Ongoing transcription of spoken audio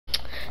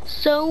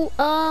So,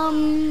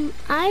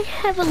 I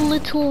have a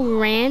little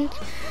rant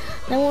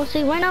that I want to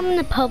say. Right now I'm in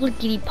the public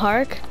giddy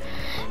park,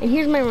 and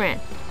here's my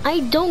rant. I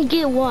don't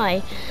get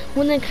why,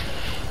 when like,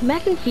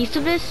 back in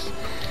Festivus,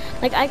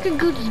 like I could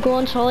just go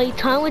on trolley,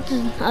 time with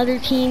the other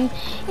team,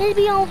 and it'd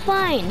be all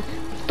fine.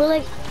 But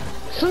like,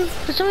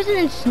 for some reason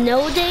in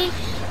snow day,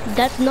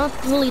 that's not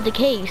really the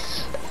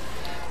case.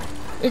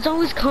 It's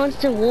always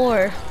constant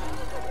war,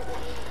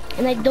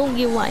 and I don't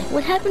get why.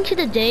 What happened to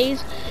the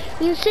days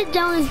you can sit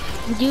down and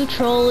do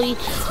trolley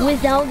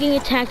without getting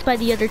attacked by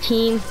the other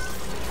team?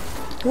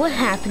 What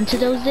happened to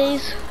those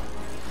days?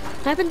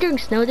 What happened during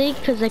snow day?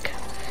 Cause like,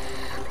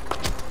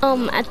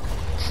 at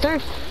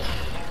start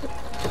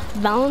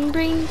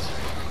Valentine's,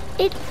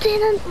 it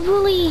didn't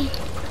really,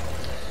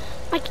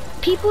 like,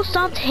 people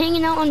stopped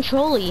hanging out on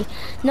trolley.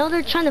 Now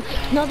they're trying to,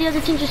 now the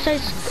other team just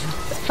starts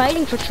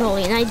fighting for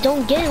trolley, and I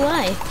don't get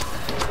why.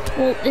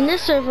 Well, in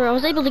this server, I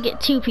was able to get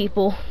 2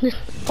 people,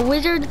 a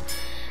wizard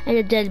and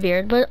a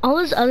deadbeard, but all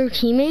his other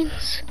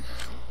teammates,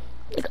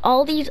 like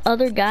all these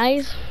other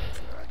guys,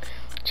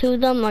 2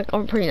 of them like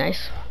are pretty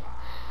nice.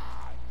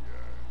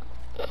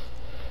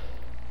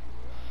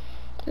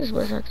 This is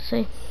what I have to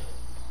say.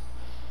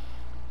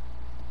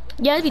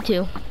 Yeah, it'd be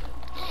 2.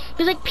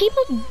 Cause like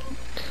people,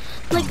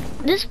 like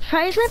this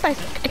prize map,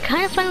 I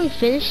kind of finally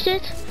finished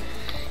it,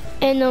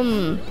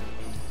 and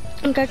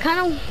like I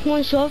kind of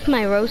want to show off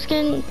my rose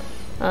skin,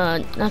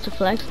 not to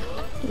flex,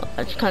 well,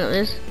 that's kind of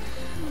this.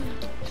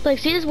 Like,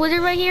 see this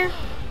wizard right here?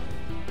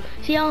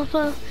 See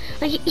Alpha?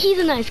 Like he's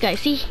a nice guy.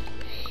 See,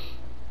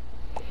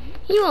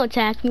 he won't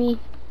attack me.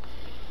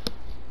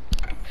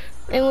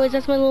 Anyways,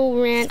 that's my little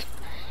rant.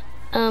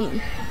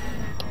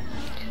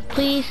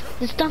 Please,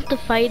 just stop the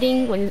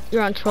fighting when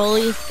you're on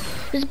trolley.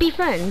 Just be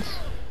friends.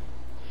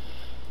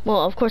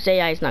 Well, of course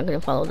AI is not gonna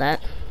follow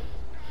that.